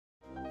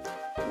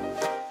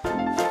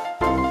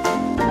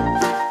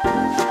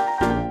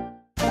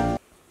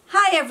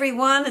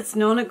everyone, it's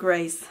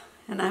NonnaGrace,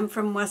 and I'm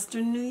from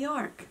Western New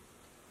York.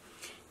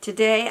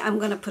 Today I'm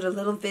going to put a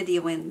little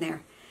video in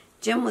there.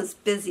 Jim was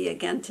busy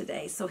again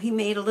today, so he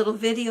made a little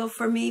video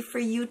for me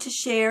to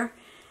share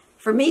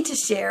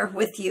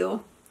with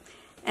you.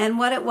 And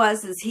what it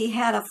was is he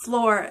had a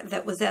floor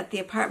that was at the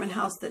apartment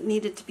house that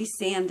needed to be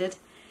sanded,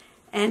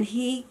 and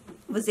he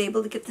was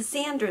able to get the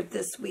sander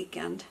this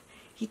weekend.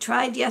 He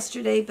tried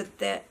yesterday, but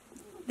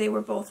they were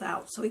both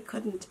out, so he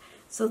couldn't.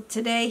 So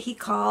today he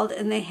called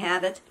and they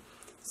had it.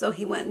 So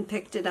he went and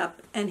picked it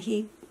up and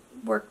he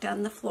worked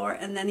on the floor,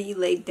 and then he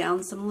laid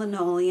down some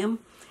linoleum,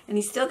 and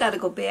he still got to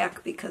go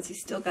back because he's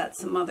still got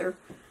some other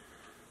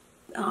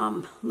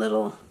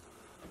little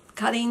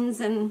cuttings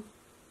and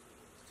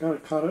got to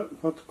cut it,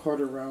 put the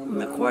quarter round down.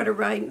 The quarter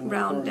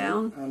round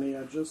down on the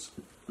edges.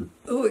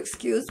 Oh,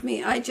 excuse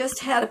me. I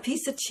just had a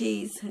piece of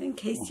cheese, in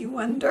case you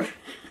wonder.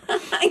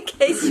 In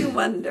case you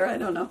wonder, I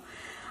don't know.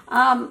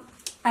 I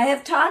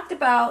have talked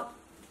about.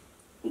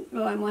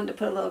 Well, I wanted to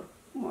put a little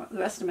more, the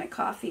rest of my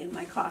coffee in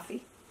my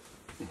coffee.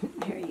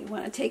 Here, you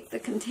want to take the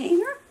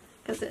container?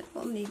 Because it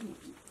will need,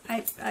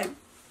 I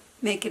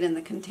make it in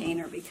the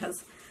container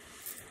because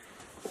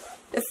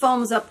it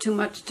foams up too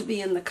much to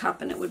be in the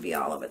cup and it would be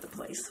all over the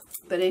place.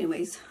 But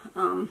anyways,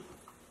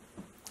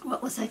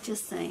 what was I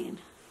just saying?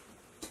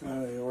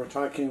 You were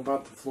talking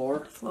about the floor.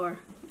 The floor.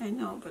 I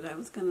know, but I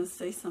was going to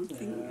say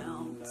something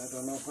else. I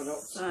don't know what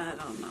else. I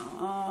don't know.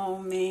 Oh,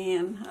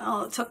 man.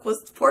 All it took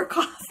was to pour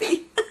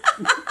coffee.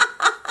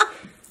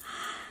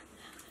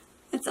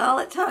 It's all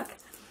it took.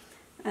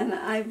 And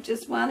I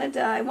just wanted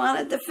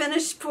to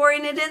finish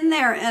pouring it in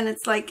there, and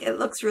it's like, it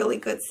looks really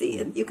good.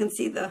 See, you can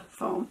see the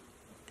foam.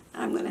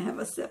 I'm going to have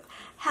a sip.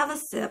 Have a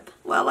sip.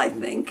 Well, I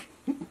think.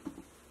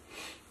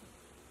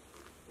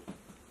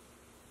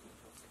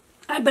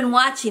 I've been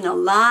watching a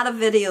lot of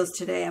videos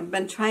today. I've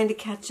been trying to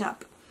catch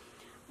up.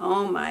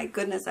 Oh my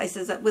goodness. I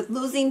says that with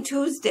Losing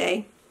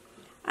Tuesday,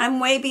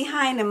 I'm way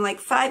behind. I'm like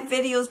 5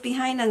 videos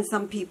behind on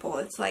some people.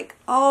 It's like,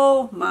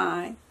 oh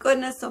my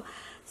goodness.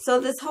 So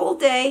this whole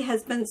day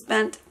has been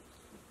spent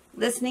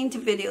listening to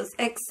videos,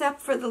 except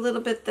for the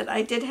little bit that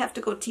I did have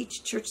to go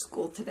teach church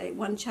school today.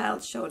 One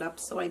child showed up,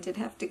 so I did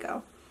have to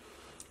go.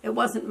 It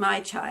wasn't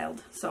my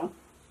child, so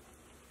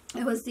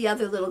it was the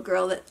other little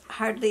girl that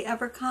hardly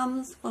ever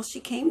comes. Well, she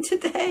came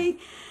today.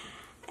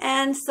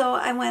 And so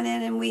I went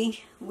in and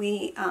we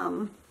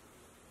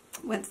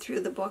went through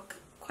the book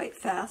quite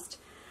fast.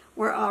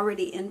 We're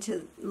already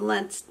into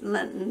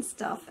Lenten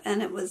stuff,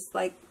 and it was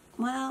like,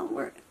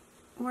 well,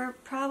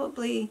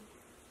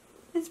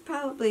 it's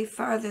probably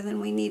farther than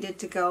we needed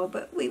to go,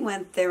 but we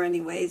went there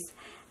anyways.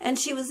 And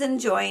she was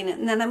enjoying it.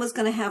 And then I was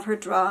going to have her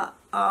draw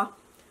a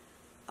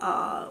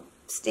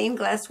stained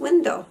glass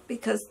window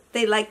because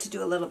they like to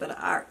do a little bit of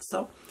art.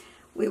 So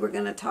we were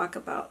going to talk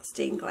about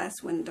stained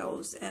glass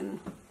windows and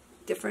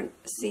different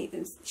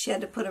scenes. She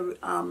had to put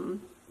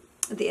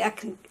the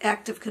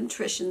act of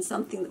contrition,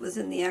 something that was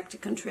in the act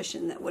of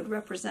contrition that would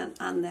represent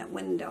on that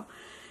window.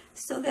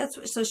 So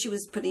so she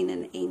was putting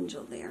an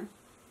angel there,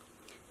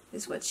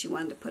 is what she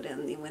wanted to put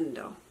in the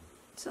window.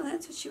 So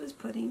that's what she was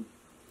putting.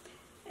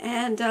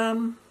 And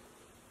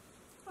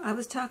I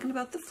was talking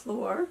about the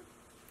floor.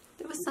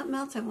 There was something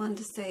else I wanted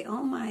to say.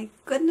 Oh my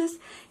goodness.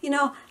 You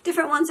know,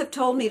 different ones have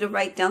told me to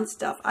write down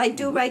stuff. I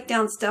do write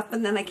down stuff,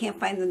 and then I can't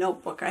find the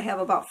notebook. I have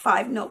about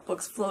 5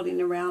 notebooks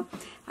floating around.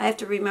 I have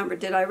to remember,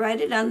 did I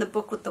write it on the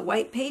book with the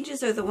white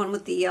pages or the one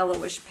with the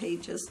yellowish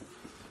pages?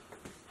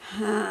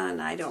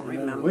 And I don't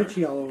remember. Which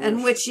yellowish?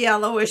 And which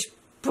yellowish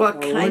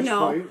book, I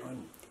know. White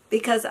one?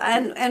 Because,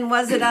 and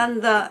was it on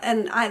the,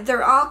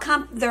 they're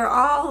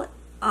all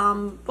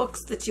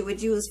books that you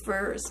would use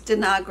for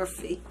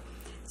stenography.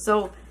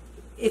 So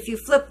if you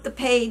flip the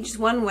page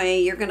one way,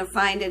 you're going to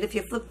find it. If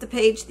you flip the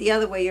page the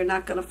other way, you're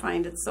not going to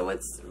find it. So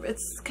it's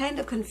kind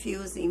of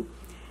confusing.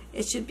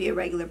 It should be a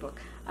regular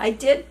book. I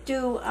did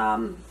do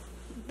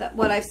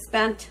what I've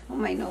spent. Oh,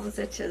 my nose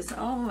itches.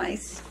 Oh, my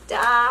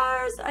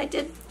stars. I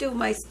did do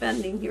my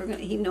spending.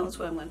 He knows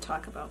what I'm going to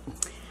talk about.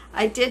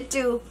 I did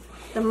do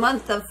the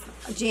month of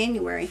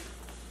January.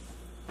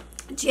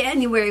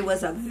 January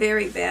was a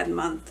very bad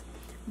month.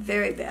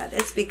 Very bad.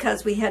 It's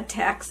because we had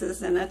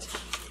taxes in it.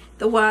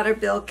 The water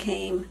bill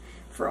came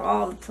for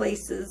all the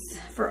places,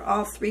 for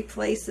all 3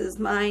 places,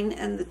 mine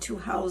and the 2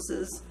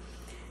 houses.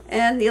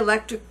 And the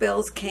electric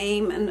bills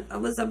came, and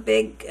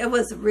it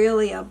was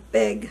really a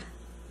big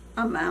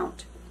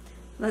amount.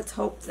 Let's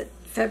hope that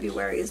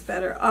February is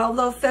better.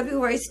 Although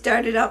February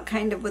started out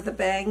kind of with a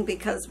bang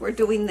because we're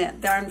doing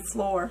that darn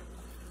floor.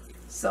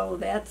 So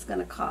that's going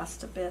to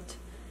cost a bit.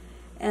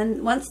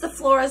 And once the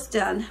floor is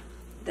done,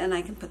 then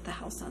I can put the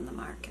house on the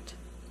market.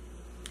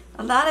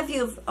 A lot of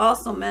you have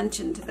also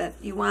mentioned that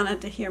you wanted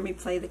to hear me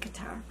play the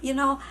guitar. You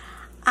know,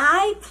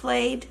 I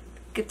played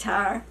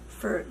guitar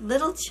for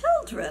little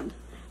children.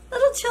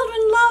 Little children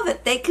love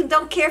it. They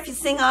don't care if you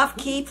sing off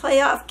key, play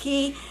off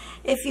key.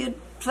 If you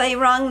play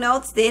wrong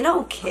notes, they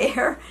don't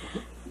care.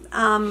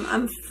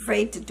 I'm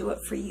afraid to do it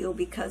for you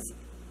because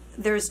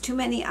there's too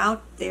many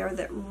out there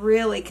that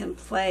really can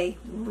play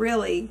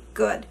really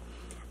good.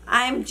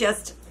 I'm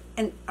just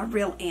a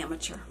real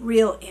amateur,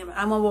 real amateur.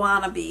 I'm a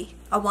wannabe.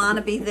 I want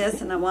to be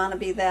this and I want to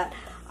be that.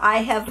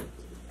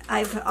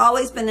 I've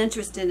always been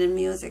interested in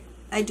music.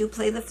 I do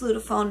play the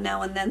flutophone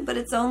now and then, but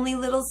it's only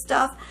little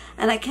stuff,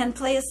 and I can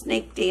play a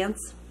snake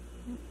dance,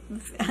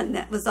 and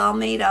that was all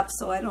made up,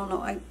 so I don't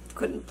know, I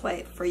couldn't play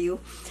it for you.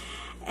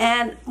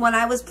 And when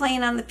I was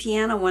playing on the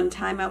piano one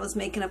time, I was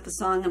making up a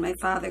song, and my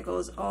father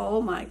goes,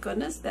 "Oh my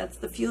goodness, that's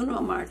the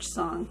funeral march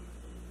song."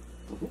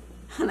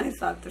 And I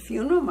thought, the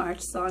funeral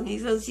march song? He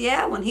says,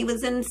 yeah, when he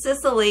was in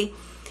Sicily,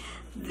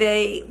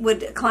 they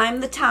would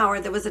climb the tower.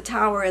 There was a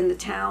tower in the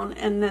town,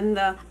 and then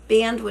the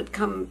band would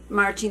come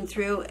marching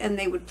through, and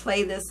they would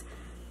play this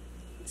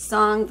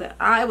song that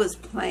I was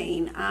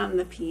playing on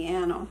the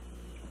piano.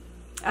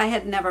 I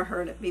had never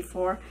heard it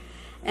before.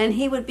 And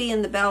he would be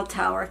in the bell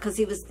tower because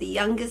he was the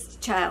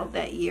youngest child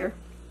that year.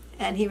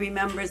 And he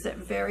remembers it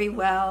very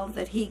well,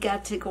 that he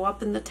got to go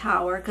up in the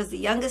tower because the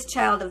youngest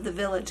child of the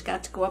village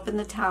got to go up in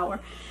the tower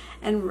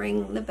and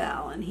ring the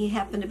bell. And he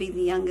happened to be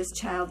the youngest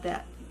child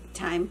that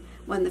time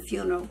when the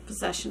funeral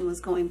procession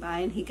was going by,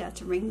 and he got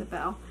to ring the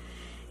bell.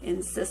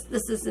 This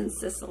is in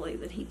Sicily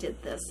that he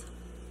did this.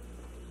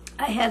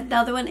 I had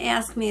another one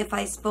ask me if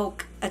I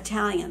spoke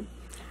Italian.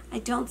 I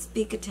don't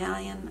speak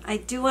Italian. I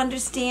do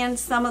understand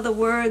some of the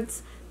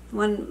words.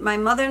 When my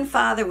mother and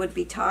father would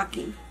be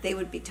talking, they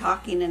would be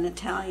talking in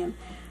Italian,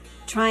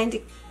 trying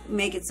to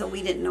make it so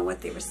we didn't know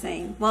what they were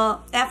saying.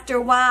 Well, after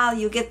a while,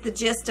 you get the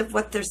gist of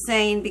what they're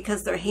saying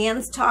because their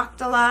hands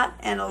talked a lot,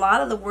 and a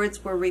lot of the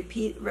words were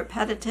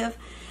repetitive.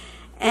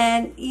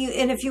 And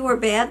if you were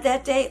bad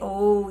that day,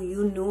 oh,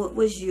 you knew it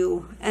was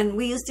you. And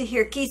we used to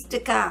hear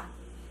kistika.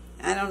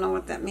 I don't know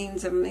what that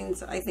means. It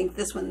means, I think,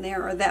 this one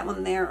there or that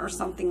one there or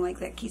something like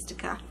that,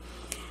 kistika.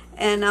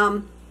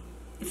 And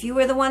if you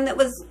were the one that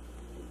was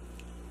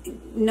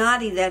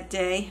naughty that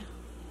day,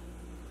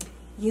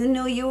 you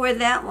knew you were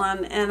that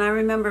one. And I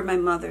remember my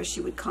mother, she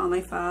would call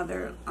my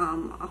father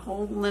a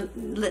whole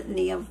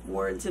litany of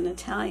words in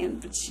Italian,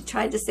 but she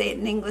tried to say it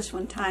in English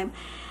one time,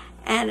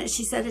 and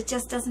she said it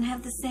just doesn't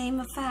have the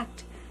same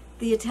effect.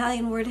 The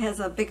Italian word has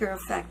a bigger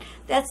effect.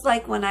 That's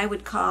like when I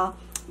would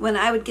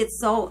get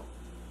so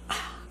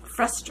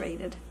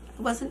frustrated.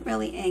 I wasn't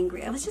really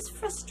angry. I was just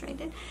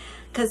frustrated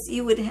because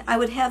I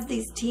would have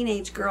these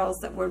teenage girls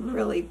that would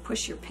really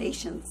push your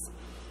patience.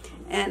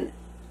 And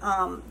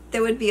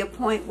there would be a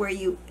point where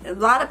a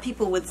lot of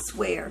people would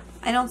swear.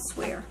 I don't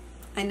swear.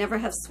 I never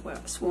have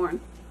sworn.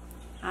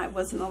 I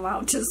wasn't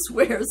allowed to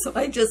swear, so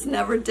I just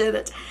never did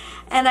it.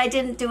 And I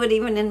didn't do it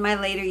even in my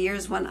later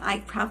years when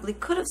I probably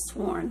could have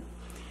sworn.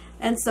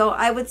 And so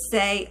I would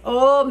say,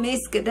 "Oh,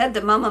 miska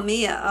deda, mamma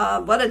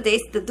mia, what a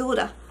desta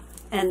dura."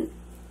 And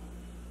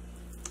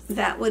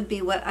that would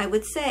be what I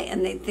would say.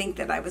 And they'd think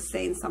that I was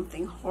saying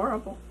something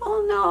horrible.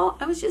 Oh, no,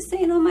 I was just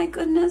saying, "Oh, my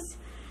goodness."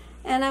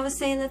 And I was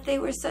saying that they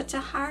were such a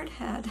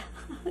hardhead.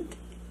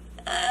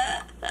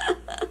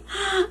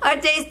 Our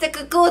days to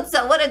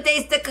kakutsa. What a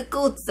days to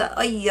kakutsa.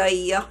 Ay,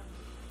 ay, ay.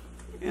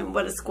 And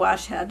what a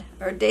squash head.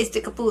 Or days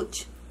to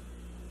capuch.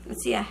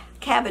 See, a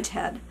cabbage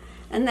head.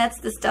 And that's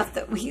the stuff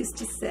that we used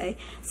to say.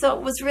 So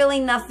it was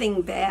really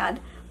nothing bad,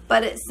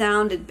 but it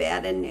sounded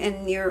bad.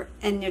 And your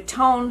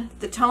tone,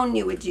 the tone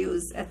you would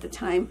use at the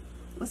time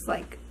was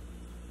like,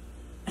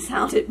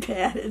 sounded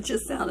bad. It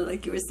just sounded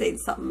like you were saying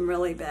something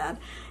really bad.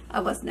 I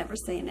was never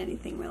saying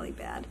anything really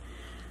bad.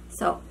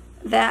 So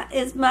that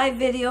is my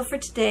video for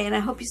today, and I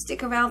hope you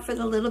stick around for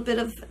the little bit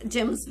of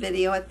Jim's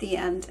video at the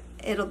end.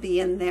 It'll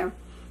be in there.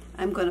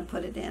 I'm going to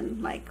put it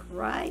in like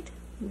right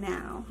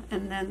now,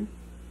 and then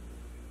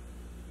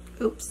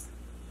oops,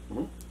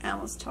 I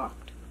almost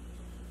talked.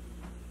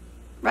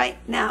 Right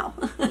now.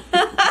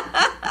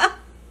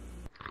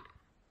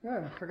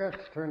 Yeah, I forgot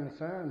to turn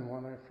this on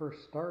when I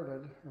first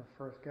started, or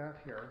first got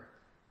here.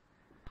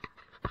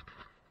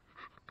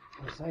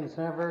 This thing's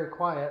not very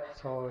quiet,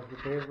 so you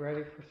be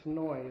ready for some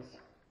noise.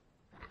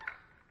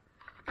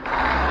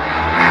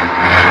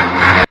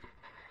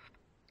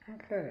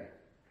 Okay,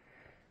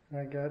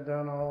 I got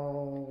done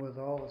with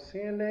all the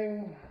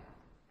sanding,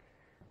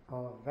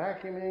 all the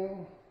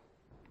vacuuming.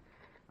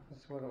 This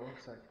is what it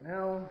looks like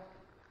now.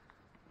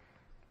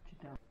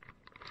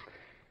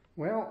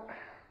 Well,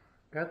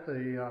 got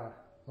the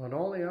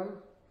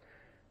linoleum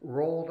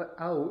rolled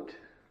out.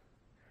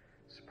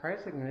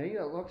 Surprisingly,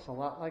 it looks a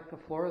lot like the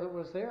floor that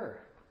was there.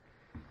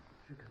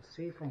 You can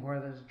see from where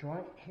this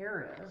joint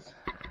here is.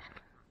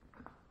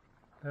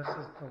 This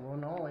is the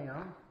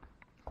linoleum.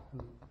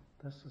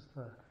 This is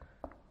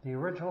the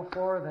original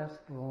floor. That's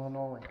the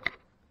linoleum.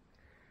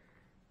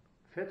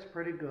 Fits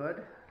pretty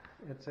good.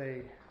 It's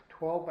a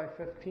 12 by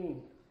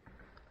 15.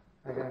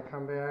 I'm going to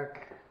come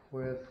back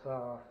with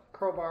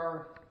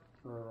crowbar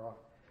or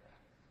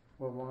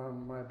with one of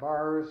my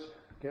bars,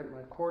 get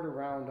my quarter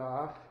round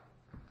off,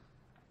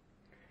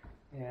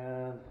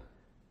 and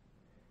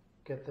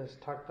get this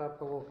tucked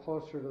up a little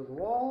closer to the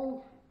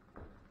wall.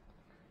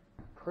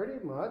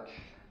 Pretty much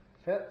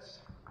fits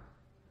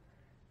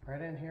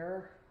right in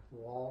here,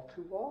 wall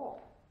to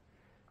wall.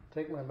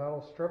 Take my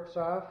metal strips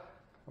off.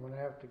 I'm going to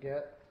have to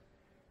get,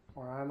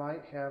 or I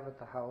might have at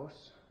the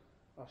house,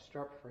 a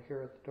strip for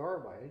here at the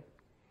doorway.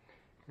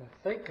 I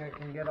think I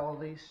can get all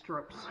these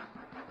strips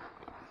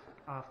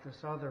off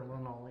this other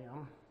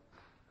linoleum.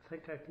 I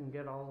think I can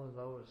get all of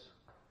those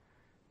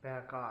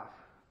back off.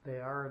 They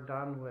are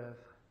done with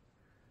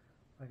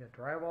like a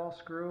drywall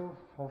screw.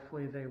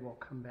 Hopefully they will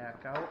come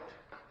back out.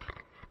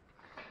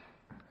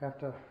 Have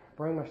to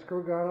bring my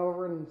screw gun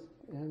over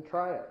and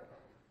try it.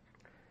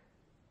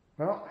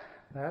 Well,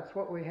 that's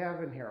what we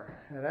have in here.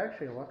 It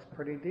actually looks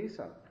pretty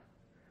decent.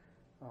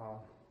 It's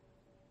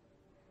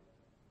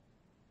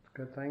a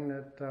good thing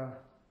that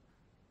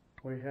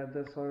we had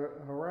this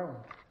around.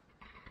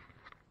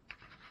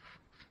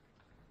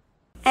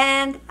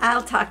 And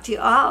I'll talk to you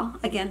all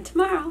again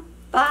tomorrow.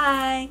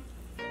 Bye.